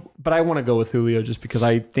good. But I want to go with Julio just because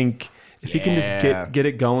I think if he can just get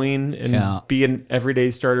it going and be an everyday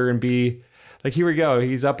starter and be like, here we go,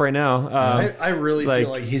 he's up right now. I really like-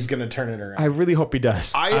 feel like he's going to turn it around. I really hope he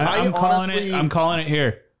does. I'm calling honestly, it. I'm calling it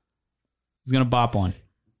here. He's gonna bop one.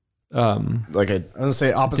 like a. I'm going to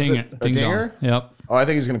say opposite. Ding dinger? dong. Yep. Oh, I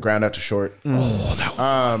think he's going to ground out to short.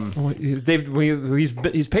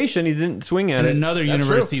 He's patient. He didn't swing at In it. another That's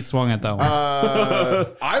universe, true. he swung at that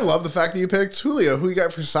one. I love the fact that you picked Julio. Who you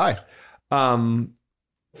got for Cy?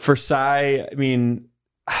 For Cy, I mean,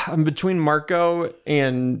 I'm between Marco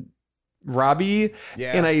and Robbie,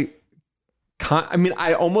 Yeah. and I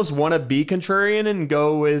almost want to be contrarian and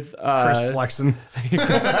go with Chris Flexen.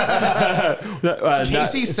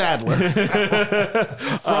 Casey Sadler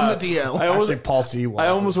from the DL. Actually, Paul C. I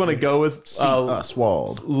almost want to go with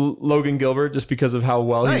Swald. Logan Gilbert just because of how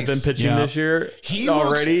well he's been Nice. pitching Yeah. this year. He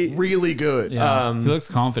already looks really good. Yeah. He looks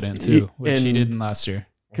confident too, which he and- didn't last year.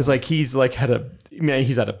 because like he's like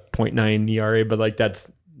he's at a 0.9 ERA, but like that's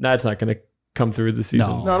not going to come through the season.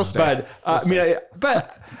 No. No, it'll stay.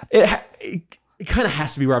 But it kind of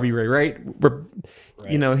has to be Robbie Ray, right?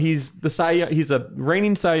 You know, he's the Cy Young, he's a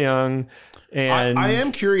reigning Cy Young, and I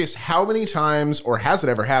am curious how many times, or has it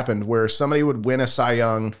ever happened, where somebody would win a Cy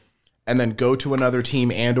Young and then go to another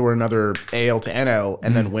team and or another AL to NL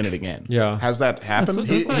and then win it again? Yeah. Has that happened?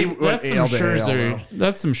 That's some AL to AL, Scherzer.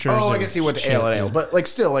 That's some Scherzer. Oh, I guess he went to AL and AL, but like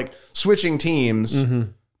still, like switching teams.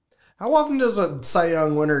 How often does a Cy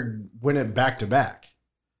Young winner win it back to back?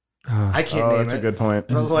 I can't Oh, name that's it. a good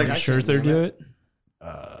point. I was like, Did I can't Scherzer name do it. it?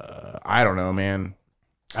 I don't know, man.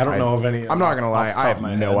 I don't know of any. I'm not gonna lie, off the I top have of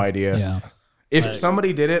my no head. idea. Yeah. If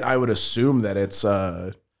somebody did it, I would assume that it's.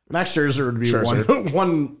 Max Scherzer would be Scherzer.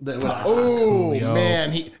 one that would. Oh Julio.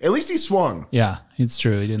 man, at least he swung. Yeah, it's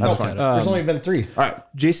true. He didn't look fine. at it. There's only been 3. All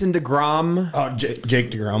right, Jason DeGrom. Oh, Jake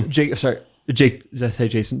DeGrom. Did I say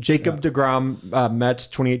Jason? Jacob DeGrom, Mets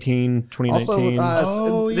 2018, 2019.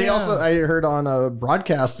 Also, they also I heard on a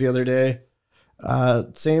broadcast the other day,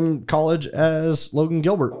 same college as Logan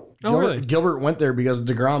Gilbert. Really? Gilbert went there because of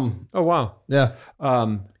DeGrom. oh, wow. Yeah.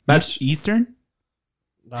 Mets, Eastern?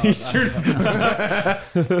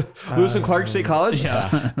 Lewis and Clark State College.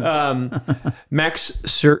 Max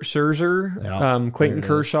Scherzer, Yeah, Clayton there it is.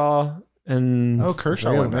 Kershaw, and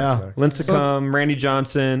Kershaw went Yeah. back. Lincecum, Randy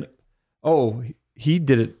Johnson. Oh, he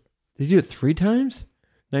did it. Did he do it 3 times?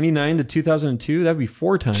 99 to 2002. That'd be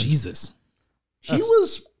 4 times. Jesus. He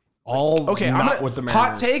was All okay. I'm not gonna, with the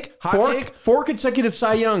hot Mariners. take. Hot take. 4 consecutive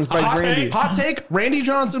Cy Youngs by Randy. Hot take. Randy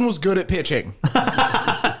Johnson was good at pitching.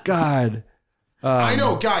 God. I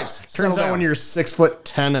know, guys. Turns out when you're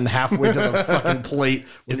 6'10" and halfway to the fucking plate,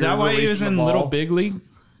 Is that why he was in Little Big League?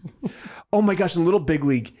 Oh my gosh, in Little Big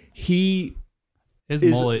League, His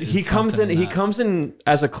mullet. he comes in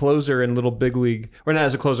as a closer in Little Big League, or not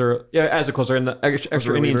as a closer, as a closer in the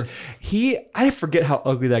extra innings. I forget how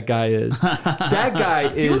ugly that guy is. That guy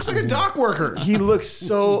is. He looks like a dock worker. He looks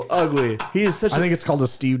so ugly. He is such. I think it's called a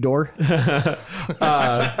Steve Door.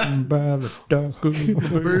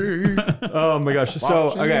 Oh my gosh.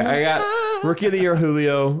 So okay, I got Rookie of the Year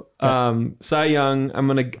Julio, Cy Young. I'm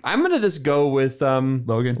gonna just go with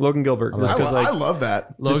Logan Gilbert. Just 'cause, I love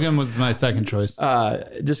that. Logan was my second choice.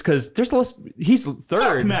 just because there's less. He's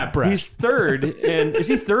third. Fuck Matt Brash. He's third, and is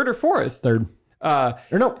he third or fourth? Third. Or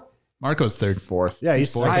no. Marco's third. Fourth. Yeah, he's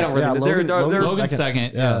second. I don't really. Yeah, Logan's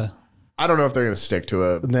second. Yeah. I don't know if they're going to stick to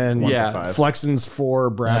a And then 1 to 5. Flexen's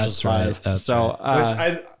 4, Brash is 5. That's So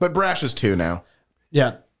right. But Brash is 2 now.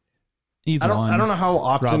 Yeah. He's I don't one. know how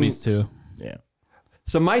often. Robbie's 2. Yeah.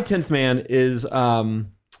 so my 10th man is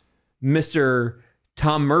Mr.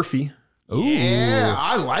 Tom Murphy, Ooh. Yeah,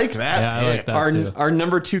 I like that. Yeah, I like that too. our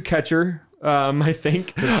number 2 catcher. I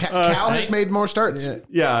think. Cal has made more starts.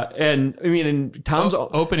 Yeah, and I mean, and Tom's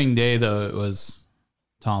Opening day, though, it was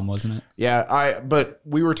Tom, wasn't it? Yeah, but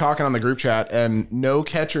we were talking on the group chat, and no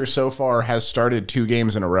catcher so far has started 2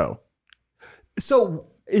 games in a row. So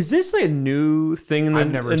is this like a new thing in the I've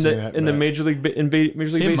never seen it, in the but- Major League It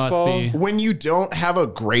must Baseball? be. When you don't have a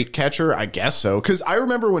great catcher, I guess so. Because I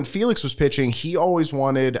remember when Felix was pitching, he always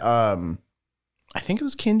wanted, I think it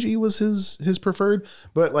was Kinji was his preferred,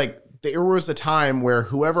 but like there was a time where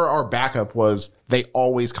whoever our backup was, they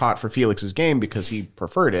always caught for Felix's game because he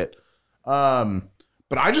preferred it.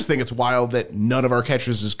 But I just think it's wild that none of our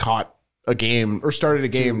catchers has caught a game or started a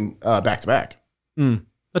game back to back.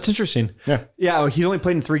 That's interesting. Yeah. Yeah. He's only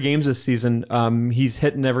played in 3 games this season. He's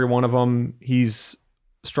hitting every one of them. He's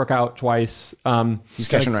struck out twice. He's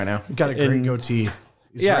catching right now. Got a great goatee.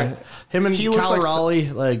 He's Yeah. right. Him and He looks Cal like Raleigh,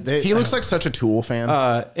 like they. He looks like such a Tool fan.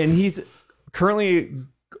 And he's currently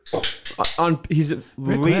on. He's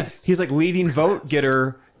West. he's like leading vote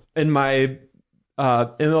getter in my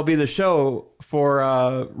MLB The Show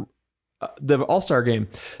for the All-Star game.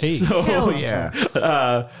 Hey. So, Hell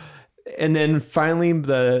yeah. and then finally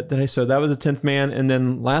so that was the 10th man, and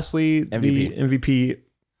then lastly the MVP.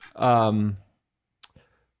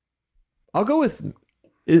 I'll go with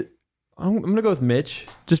it. I'm gonna go with Mitch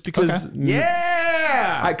just because. Okay.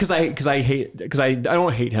 Yeah. Because I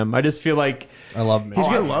don't hate him. I just feel like I love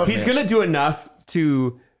him. he's gonna do enough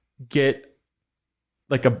to get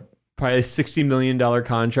like probably a $60 million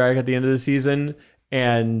contract at the end of the season,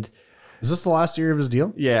 and Is this the last year of his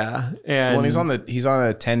deal? yeah, and Well, he's on a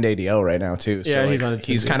 10-day DL right now too. So Yeah, like, he's on a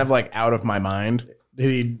he's 10-day. kind of like out of my mind.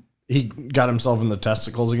 He got himself in the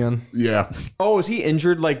testicles again. Yeah. oh, is he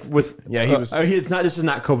injured like with? Yeah, he was- It's not. This is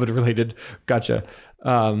not COVID related. Gotcha.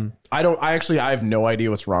 I have no idea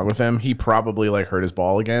what's wrong with him. He probably like hurt his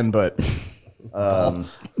ball again, but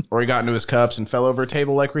or he got into his cups and fell over a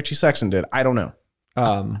table like Richie Sexton did. I don't know.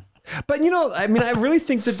 But I mean, I really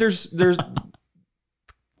think that there's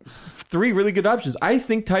 3 really good options. I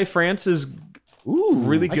think Ty France is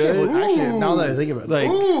really good. Actually, now that I think of it, Like,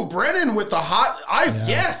 Ooh, Brennan with the hot.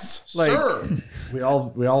 Yes, Like- sir. we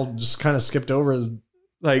all just kind of skipped over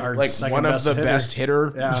like, our Like second one of the hitter. best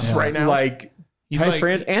hitter Yeah. right now. like He's Ty like-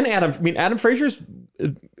 France and Adam. I mean, Adam Frazier's.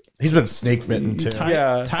 He's been snake bitten too.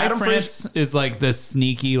 Yeah. Ty Adam France is like the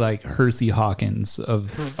sneaky, like Hersey Hawkins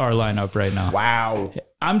of our lineup right now. Wow.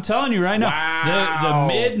 I'm telling you right now, Wow.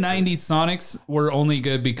 the mid '90s Sonics were only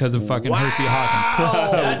good because of fucking Hersey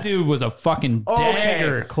Hawkins. That dude was a fucking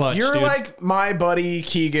dagger clutch. You're dude. like my buddy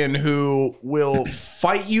Keegan, who will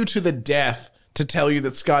fight you to the death to tell you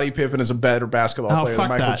that Scottie Pippen is a better basketball oh player than fuck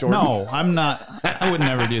Michael that. Jordan. No, I'm not. I would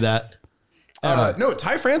never do that. No,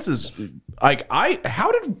 Ty France is like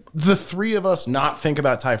how did the 3 of us not think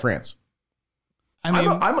about Ty France? I mean,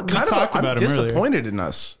 I'm we kind talked of about him earlier. disappointed in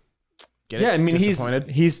us. Get it? Yeah, I mean, Disappointed?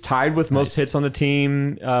 he's tied with most Nice. hits on the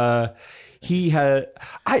team. He had.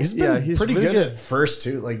 He's been he's pretty really good at first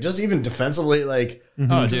too. Like just even defensively, like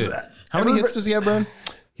Oh, dude. How many hits does he have, Brian?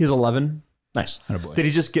 He's 11. Nice. Did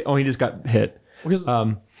he just get? Oh, he just got hit. because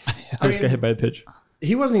I just got hit by a pitch.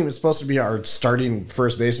 he wasn't even supposed to be our starting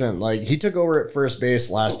first baseman. Like he took over at first base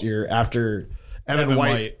last year after Evan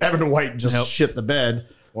White. Evan White just Yep. shit the bed.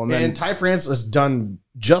 Well, and then- and Ty France has done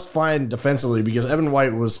just fine defensively because Evan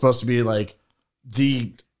White was supposed to be like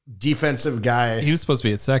the defensive guy. He was supposed to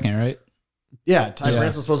be at second, right? Yeah, Ty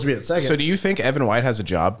France was supposed to be at second. So do you think Evan White has a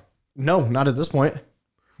job? No, not at this point.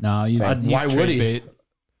 No, he's Why would straight he? bait.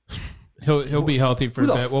 He'll be healthy for a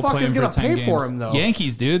Who the bit. We'll fuck play is him for gonna 10 pay games. for him, though?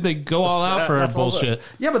 Yankees, dude. They go all out for our That's also- bullshit.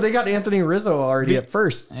 Yeah, but they got Anthony Rizzo already at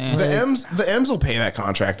first. The M's will pay that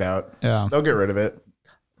contract out. Yeah. They'll get rid of it.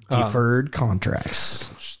 Deferred contracts.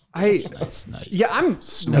 That's nice. Yeah, I'm.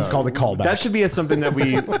 That's called a callback. That should be something that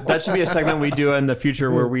we. That should be a segment we do in the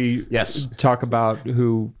future where we talk about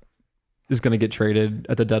who is going to get traded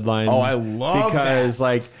at the deadline. Oh, I love because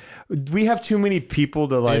like we have too many people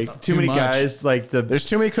to like It's too too many much. guys like the There's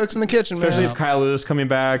too many cooks in the kitchen, especially man. if Kyle Lewis coming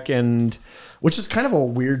back and which is kind of a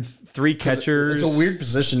weird 3 catchers. It's a weird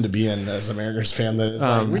position to be in as a Mariners fan. That it's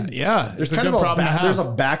like Yeah. there's It's kind a of good problem to have. there's a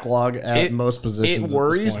backlog at most positions. It at this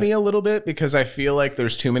worries point. me a little bit because I feel like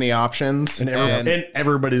there's too many options. and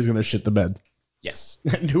everybody's gonna shit the bed. yes.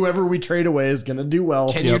 And whoever we trade away is gonna do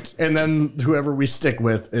well. Can you- and then whoever we stick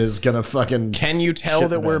with is gonna fucking. Can you tell Shit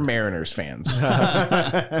that the we're bed. Mariners fans?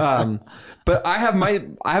 But I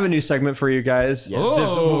have a new segment for you guys. Yes.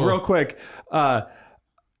 Oh. Real quick.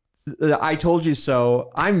 I told you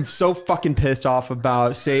so. I'm so fucking pissed off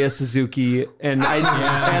about Seiya Suzuki, and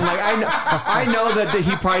I know that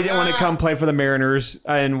he probably didn't want to come play for the Mariners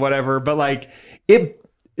and whatever, but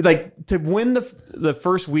to win the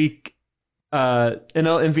first week, NL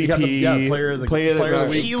MVP, player of the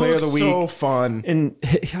week. He player of looks the week, so fun. and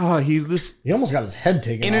he just He almost got his head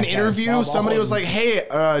taken In off an by a interview, foul somebody ball. was like, "Hey,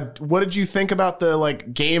 what did you think about the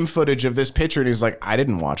like game footage of this pitcher?" And he's like, "I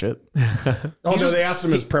didn't watch it." "Oh no!" They asked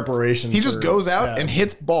him his preparation. He just goes out and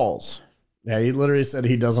hits balls. yeah, he literally said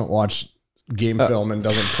he doesn't watch game film and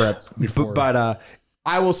doesn't prep before. But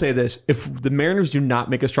I will say this: if the Mariners do not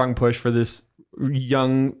make a strong push for this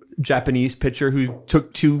young Japanese pitcher who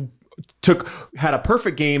had a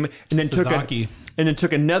perfect game and then Sasaki.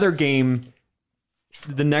 took another game,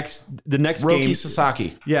 the next Roki game,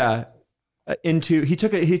 Sasaki. yeah,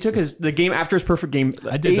 the game after his perfect game.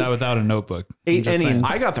 I did that without a notebook. I'm 8 just saying. innings.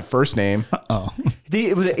 I got the first name. Oh.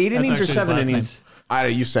 It was 8 innings or actually his 7 last name. innings.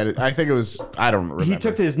 You said it. I think it was. I don't remember. He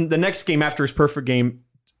took the next game after his perfect game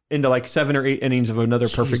into like 7 or 8 innings of another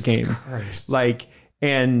perfect game. Christ. Like,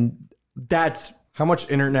 and that's. How much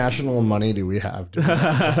international money do we have?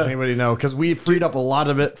 Does anybody know? Because we freed up a lot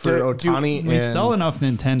of it for Ohtani. We sell enough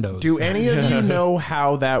Nintendos. Do any of you know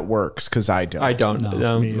how that works? Because I don't. I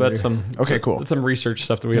don't. me That's some Okay, cool. That's some research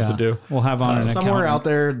stuff that we have to do. We'll have on an somewhere accountant. out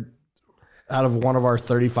there, out of one of our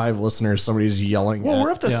 35 listeners, somebody's yelling. Well, at-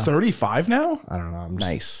 we're up to 35 now. I don't know. I'm just-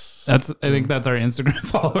 Nice. I think that's our Instagram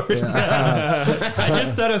followers. I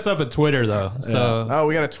just set us up a Twitter though, so Oh,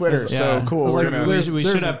 we got a Twitter. yeah. So cool. We're gonna. we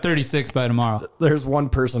should have 36 by tomorrow. There's one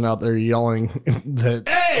person out there yelling that.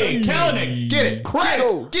 Hey, Kalanick, Get it.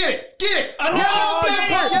 Credit. Get it. Get it. Another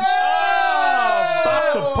banger.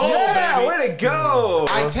 Bop the pole, baby. way to go!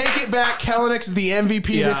 I take it back. Kellenick's the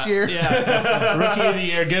MVP this year. Yeah, rookie of the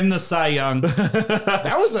year. Give him the Cy Young.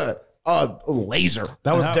 That was a laser.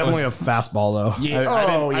 That was That definitely was- a fastball, though. Yeah.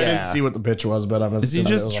 I Yeah. didn't see what the pitch was, but I'm. Is he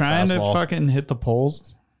just trying to fucking hit the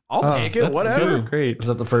poles? I'll take it. that's Whatever. good. Great. Is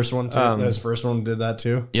that the first one too? His first one did that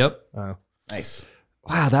too. Yep. Nice.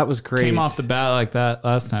 Wow, that was great. Came off the bat like that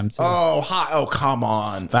last time too. Oh, hot. Oh, come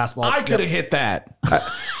on. Fastball. I could have hit that.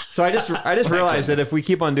 So I just realized that if we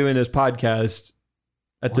keep on doing this podcast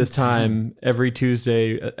at this time every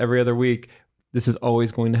Tuesday, every other week, this is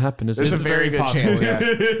always going to happen. There's It's a very very good possible, chance. Yeah.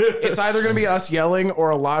 It's either going to be us yelling or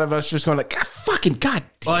a lot of us just going like, God, fucking God.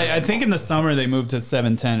 Well, I think in the summer they moved to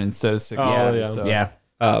 7:10 instead of 6. Oh, yeah. So. Yeah.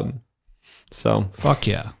 So Fuck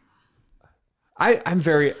yeah. I'm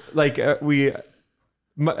very like I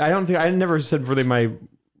never said really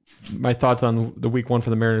my thoughts on the week 1 for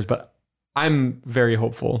the Mariners, but I'm very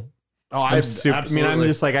hopeful. Oh, I'm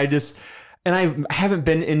just like and I haven't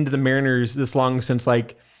been into the Mariners this long since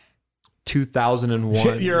like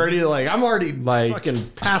 2001. You're already like, I'm already Like- fucking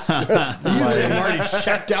past. I'm already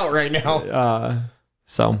checked out right now.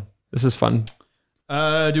 So this is fun.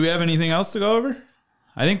 Do we have anything else to go over?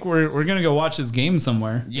 I think we're gonna go watch this game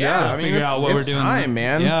somewhere. Yeah, I mean, figure out what it's we're doing. time,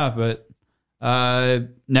 man. Yeah, but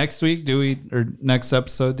next week next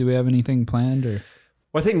episode, do we have anything planned or?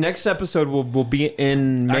 Well, I think next episode will be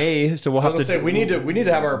in May, so we'll I have was to gonna say we need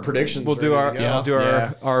to have our predictions. we'll do ready our to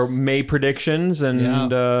go. our May predictions and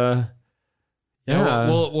Yeah,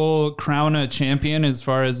 we'll crown a champion as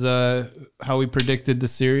far as how we predicted the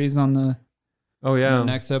series on the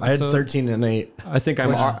next I had episode. 13-8. I think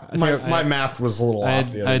I'm My math was a little I off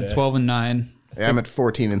had, the I other had day. 12-9. I'm at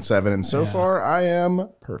 14-7, and so far I am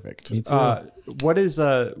perfect. Me too. what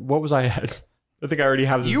was I at? I think I already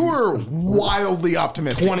have this. You were wildly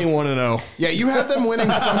optimistic. 21-0. Yeah, you had them winning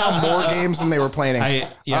somehow more games than they were playing.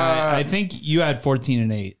 I think you had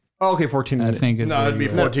 14-8. okay, 14. I think it's No, it'd be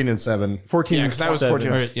 14-7. 14. Yeah, because I was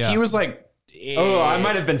 14. Or, yeah. He was like Oh, I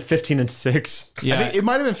might have been 15-6. Yeah. I think it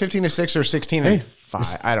might have been 15-6 or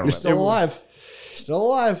 16-5. I don't know. You're still alive. Still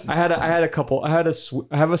alive. I had a couple. I have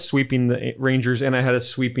a sweeping the Rangers, and I had a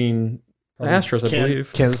sweeping the Astros, I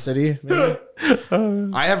believe. Kansas City. Maybe?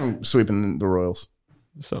 I haven't sweeping the Royals,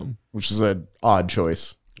 So which is an odd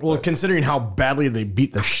choice. Well, considering how badly they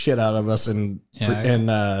beat the shit out of us in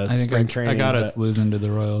I think spring training, I got but us losing to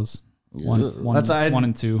the Royals. One That's- one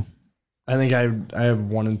and two. I think I have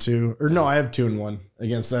 1 and 2, or no, I have 2 and 1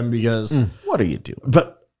 against them because. What are you doing?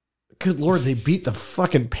 But good lord, they beat the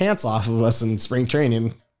fucking pants off of us in spring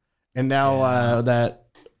training, and now that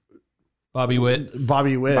Bobby Witt.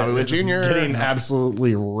 Bobby Witt is Jr. getting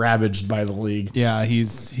absolutely ravaged by the league. Yeah,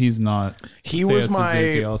 he's not. He Seiya was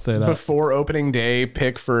Suzuki, my I'll say that. before opening day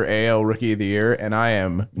pick for AL Rookie of the Year, and I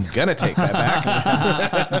am gonna take that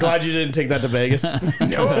back. Glad you didn't take that to Vegas.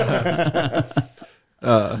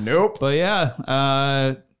 Nope. But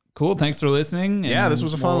yeah, cool. Thanks for listening. Yeah, and this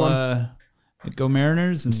was a fun one. Go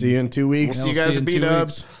Mariners. And See you in 2 weeks. See you guys at in 2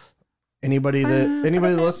 B-Dubs. Anybody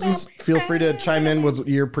that listens, feel free to chime in with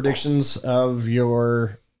your predictions of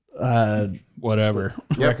your whatever.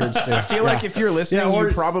 records too. I feel like if you're listening, Yeah, or-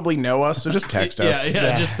 you probably know us, so just text us.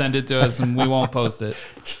 Yeah, just send it to us and we won't post it.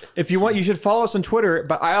 if you want, you should follow us on Twitter.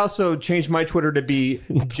 But I also changed my Twitter to be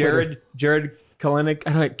Jared Kalinick.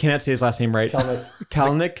 I cannot say his last name right.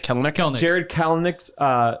 Kalinick. Kelnick. Jared Kalinick's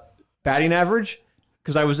batting average.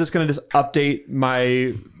 Because I was just gonna just update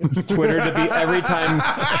my Twitter to be every time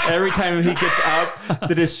he gets up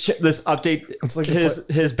to this update like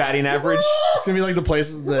his batting average. It's gonna be like the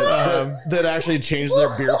places that actually change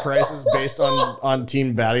their beer prices based on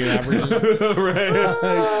team batting averages.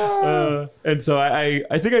 Right. And so I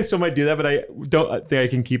think I still might do that, but I don't think I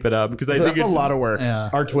can keep it up because I think That's a lot of work. Yeah.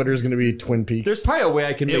 Our Twitter is gonna be Twin Peaks. there's probably a way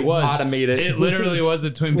I can automate it. It literally was a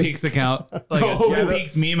Twin Peaks account, like a Twin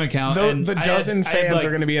Peaks meme account. and The I dozen had, fans like, are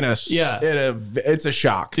going to be it's a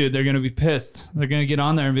shock. Dude, they're gonna be pissed. They're gonna get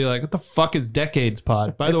on there and be like, "What the fuck is Decades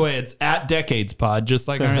Pod?" By the way, it's at Decades Pod, just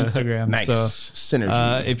like our Instagram. Nice So,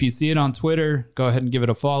 synergy. if you see it on Twitter, go ahead and give it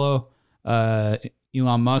a follow.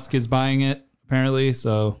 Elon Musk is buying it apparently,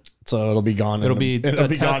 so it'll be gone. it'll be a gone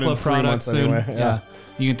Tesla in 3 product months soon. anyway. Yeah,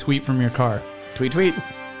 you can tweet from your car. Tweet.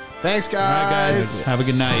 Thanks, guys. All right, guys, have a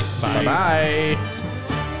good night. Bye. Bye.